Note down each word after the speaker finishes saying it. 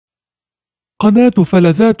قناة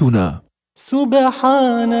فلذاتنا.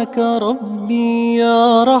 سبحانك ربي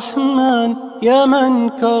يا رحمن، يا من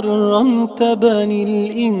كرمت بني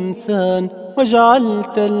الإنسان،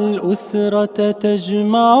 وجعلت الأسرة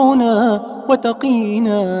تجمعنا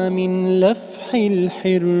وتقينا من لفح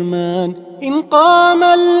الحرمان. إن قام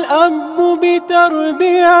الأب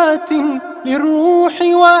بتربية للروح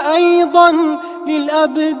وأيضا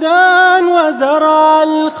للأبدان، وزرع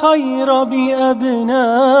الخير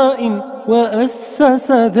بأبناء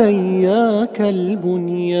وأسس ذياك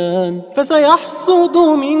البنيان، فسيحصد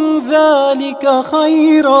من ذلك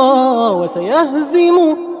خيرا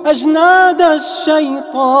وسيهزم أجناد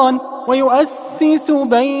الشيطان، ويؤسس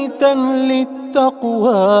بيتا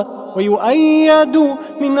للتقوى ويؤيد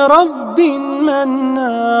من رب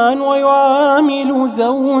منان، ويعامل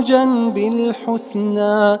زوجا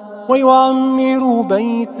بالحسنى ويعمر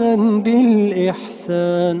بيتا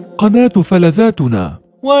بالإحسان. قناة فلذاتنا.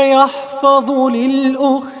 ويحفظ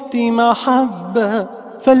للأخت محبة،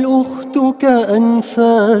 فالأخت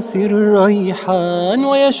كأنفاس الريحان،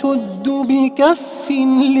 ويشد بكف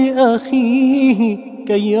لأخيه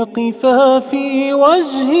كي يقفا في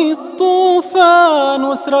وجه الطوفان.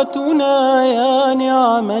 أسرتنا يا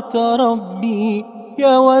نعمة ربي،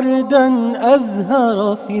 يا وردا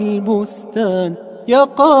أزهر في البستان، يا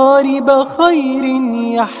قارب خير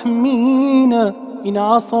يحمينا إن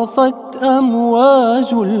عصفت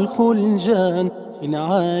أمواج الخلجان. إن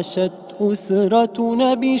عاشت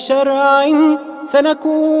أسرتنا بشرع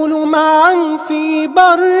سنكون معا في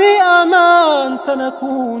بر أمان،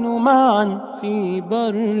 سنكون معا في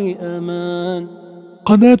بر أمان.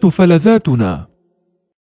 قناة فلذاتنا.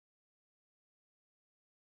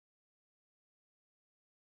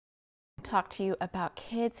 Talk to you about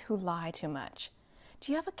kids who lie too much.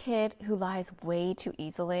 Do you have a kid who lies way too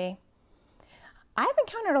easily? I've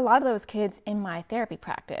encountered a lot of those kids in my therapy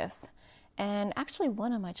practice, and actually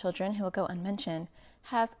one of my children, who will go unmentioned,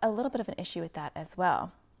 has a little bit of an issue with that as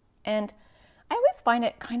well. And I always find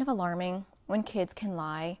it kind of alarming when kids can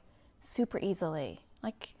lie super easily.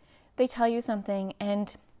 Like, they tell you something and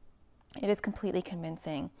it is completely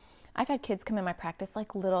convincing. I've had kids come in my practice,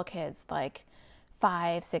 like little kids, like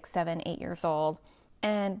 5, 6, 7, 8 years old,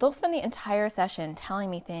 and they'll spend the entire session telling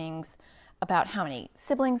me things about how many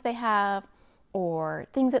siblings they have, or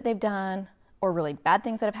things that they've done, or really bad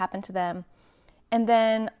things that have happened to them. And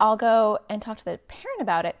then I'll go and talk to the parent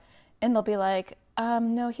about it, and they'll be like,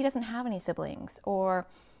 no, he doesn't have any siblings, or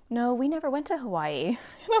no, we never went to Hawaii.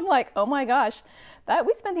 And I'm like, oh my gosh,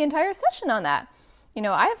 we spent the entire session on that. You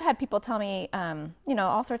know, I've had people tell me, you know,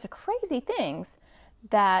 all sorts of crazy things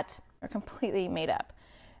that are completely made up.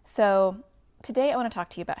 So today I want to talk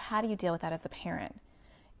to you about how do you deal with that as a parent.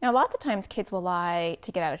 Now, lots of times kids will lie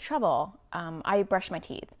to get out of trouble. I brushed my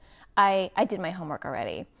teeth. I did my homework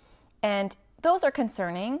already. And those are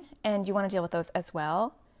concerning, and you want to deal with those as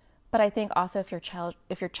well. But I think also if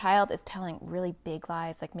your child is telling really big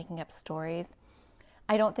lies, like making up stories,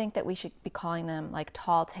 I don't think that we should be calling them like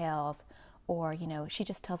tall tales, or, you know, she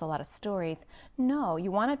just tells a lot of stories. No, you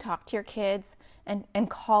want to talk to your kids and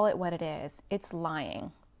call it what it is. It's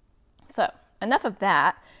lying. So enough of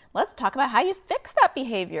that. Let's talk about how you fix that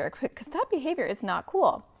behavior, because that behavior is not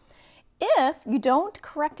cool. If you don't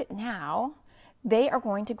correct it now, they are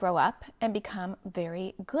going to grow up and become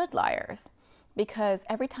very good liars, because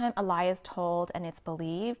every time a lie is told and it's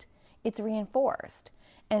believed, it's reinforced.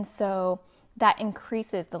 And so that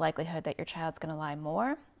increases the likelihood that your child's going to lie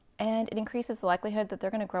more, and it increases the likelihood that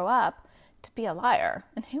they're going to grow up to be a liar.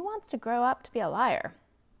 And who wants to grow up to be a liar?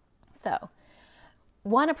 So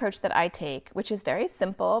one approach that I take, which is very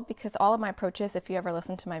simple, because all of my approaches, if you ever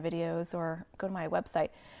listen to my videos or go to my website,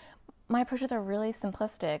 my approaches are really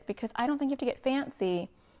simplistic, because I don't think you have to get fancy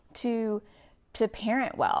to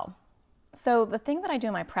parent well. So the thing that I do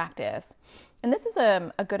in my practice, and this is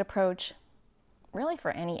a good approach really for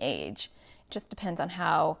any age, it just depends on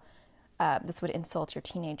how this would insult your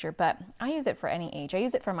teenager, but I use it for any age. I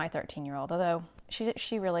use it for my 13-year-old, although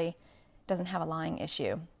she really doesn't have a lying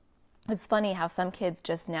issue. It's funny how some kids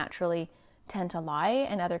just naturally tend to lie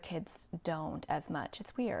and other kids don't as much.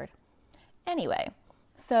 It's weird. Anyway,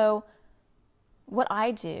 so what I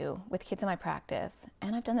do with kids in my practice,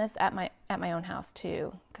 and I've done this at my own house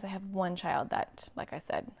too, because I have one child that, like I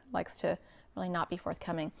said, likes to really not be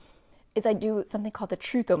forthcoming, is I do something called the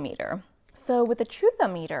truthometer. So with the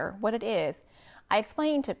truthometer, what it is, I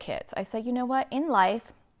explain to kids, I say, you know what, in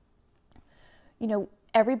life, you know,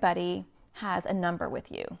 everybody has a number with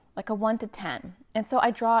you, like a 1 to 10. And so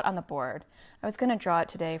I draw it on the board. I was going to draw it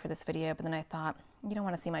today for this video, but then I thought, you don't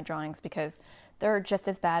want to see my drawings because they're just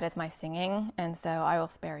as bad as my singing, and so I will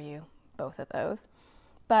spare you both of those.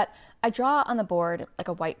 But I draw on the board, like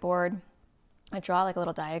a whiteboard, I draw like a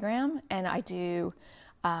little diagram, and I do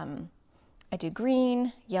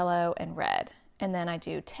green, yellow, and red. And then I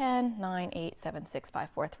do 10, 9, 8, 7, 6, 5,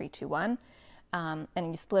 4, 3, 2, 1. And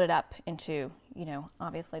you split it up into, you know,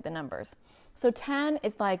 obviously the numbers. So 10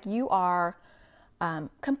 is like you are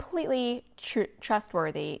completely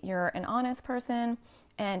trustworthy. You're an honest person,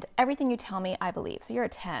 and everything you tell me, I believe. So you're a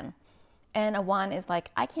 10. And a 1 is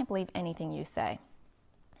like, I can't believe anything you say.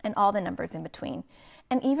 And all the numbers in between.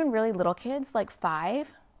 And even really little kids, like 5,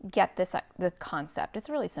 get the concept. It's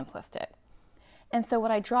really simplistic. And so what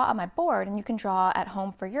I draw on my board, and you can draw at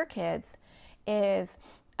home for your kids, is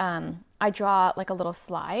I draw like a little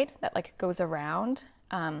slide that like goes around,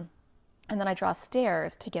 and then I draw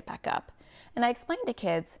stairs to get back up. And I explain to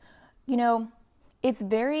kids, you know, it's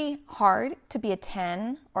very hard to be a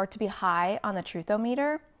 10 or to be high on the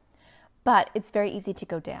truthometer, but it's very easy to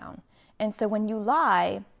go down. And so when you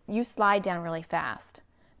lie, you slide down really fast.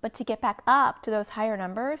 But to get back up to those higher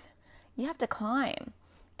numbers, you have to climb.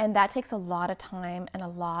 And that takes a lot of time and a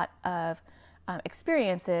lot of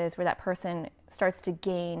experiences where that person starts to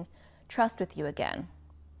gain trust with you again.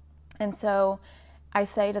 And so I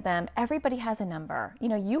say to them, everybody has a number. You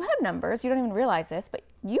know, you have numbers, you don't even realize this, but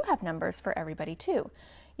you have numbers for everybody too.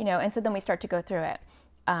 You know, and so then we start to go through it.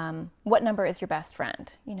 What number is your best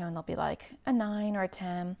friend? You know, and they'll be like a 9 or a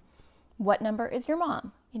 10. What number is your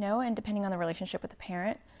mom? You know, and depending on the relationship with the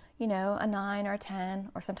parent, you know, a 9 or a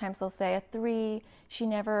 10, or sometimes they'll say a 3. She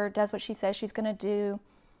never does what she says she's going to do.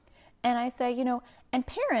 And I say, you know, and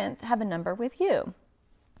parents have a number with you.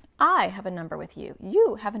 I have a number with you.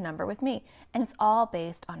 You have a number with me. And it's all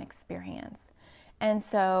based on experience. And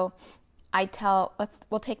so I tell,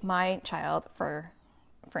 we'll take my child for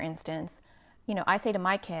instance. You know, I say to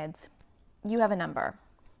my kids, you have a number.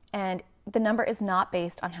 And the number is not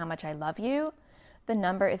based on how much I love you. The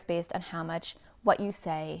number is based on how much what you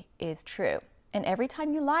say is true. And every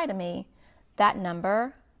time you lie to me, that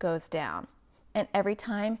number goes down. And every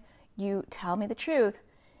time you tell me the truth,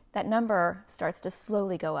 that number starts to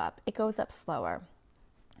slowly go up. It goes up slower.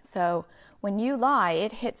 So when you lie,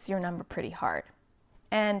 it hits your number pretty hard.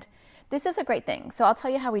 And this is a great thing. So I'll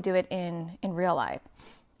tell you how we do it in real life.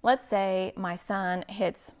 Let's say my son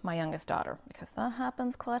hits my youngest daughter, because that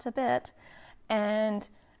happens quite a bit. And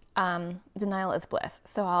denial is bliss.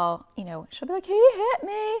 So I'll, you know, she'll be like, he hit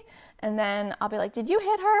me. And then I'll be like, did you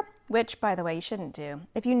hit her? Which, by the way, you shouldn't do.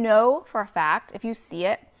 If you know for a fact, if you see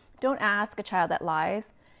it, don't ask a child that lies,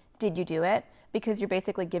 did you do it? Because you're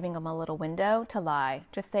basically giving them a little window to lie.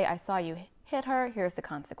 Just say, I saw you hit her, here's the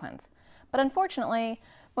consequence. But unfortunately,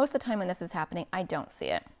 most of the time when this is happening, I don't see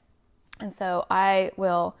it. And so I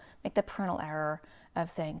will make the parental error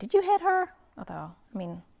of saying, did you hit her? Although, I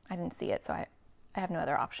mean, I didn't see it, so I have no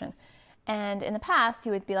other option. And in the past,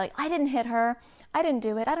 he would be like, I didn't hit her. I didn't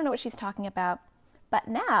do it. I don't know what she's talking about. But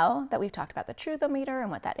now that we've talked about the truthometer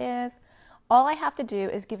and what that is, all I have to do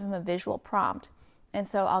is give him a visual prompt. And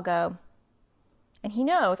so I'll go, and he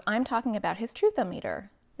knows I'm talking about his truthometer.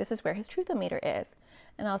 This is where his truthometer is.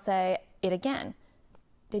 And I'll say it again.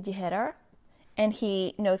 Did you hit her? And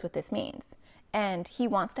he knows what this means. And he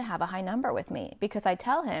wants to have a high number with me, because I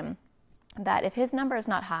tell him that if his number is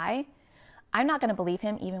not high, I'm not going to believe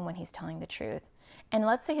him even when he's telling the truth. And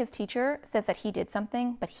let's say his teacher says that he did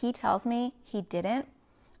something, but he tells me he didn't.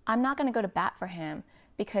 I'm not going to go to bat for him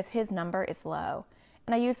because his number is low.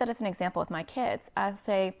 And I use that as an example with my kids. I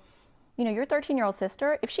say, you know, your 13-year-old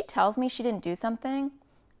sister, if she tells me she didn't do something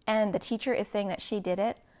and the teacher is saying that she did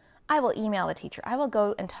it, I will email the teacher. I will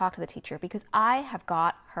go and talk to the teacher, because I have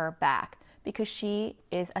got her back, because she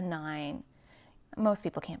is a 9. Most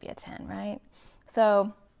people can't be a 10, right?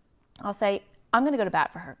 So I'll say, I'm going to go to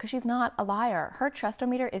bat for her because she's not a liar. Her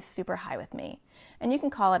trustometer is super high with me. And you can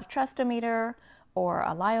call it a trustometer or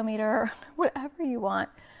a liometer, whatever you want,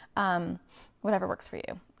 whatever works for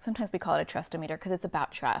you. Sometimes we call it a trustometer because it's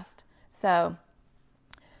about trust. So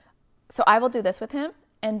I will do this with him,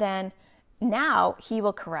 and then now he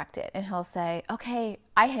will correct it, and he'll say, okay,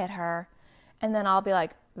 I hit her. And then I'll be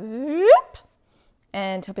like, whoop.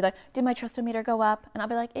 And he'll be like, did my trustometer go up? And I'll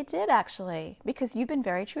be like, it did actually, because you've been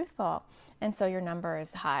very truthful. And so your number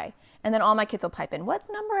is high. And then all my kids will pipe in, what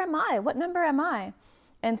number am I? What number am I?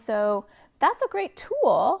 And so that's a great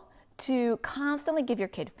tool to constantly give your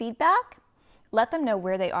kid feedback, let them know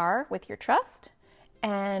where they are with your trust,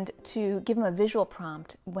 and to give them a visual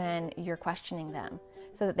prompt when you're questioning them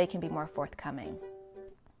so that they can be more forthcoming.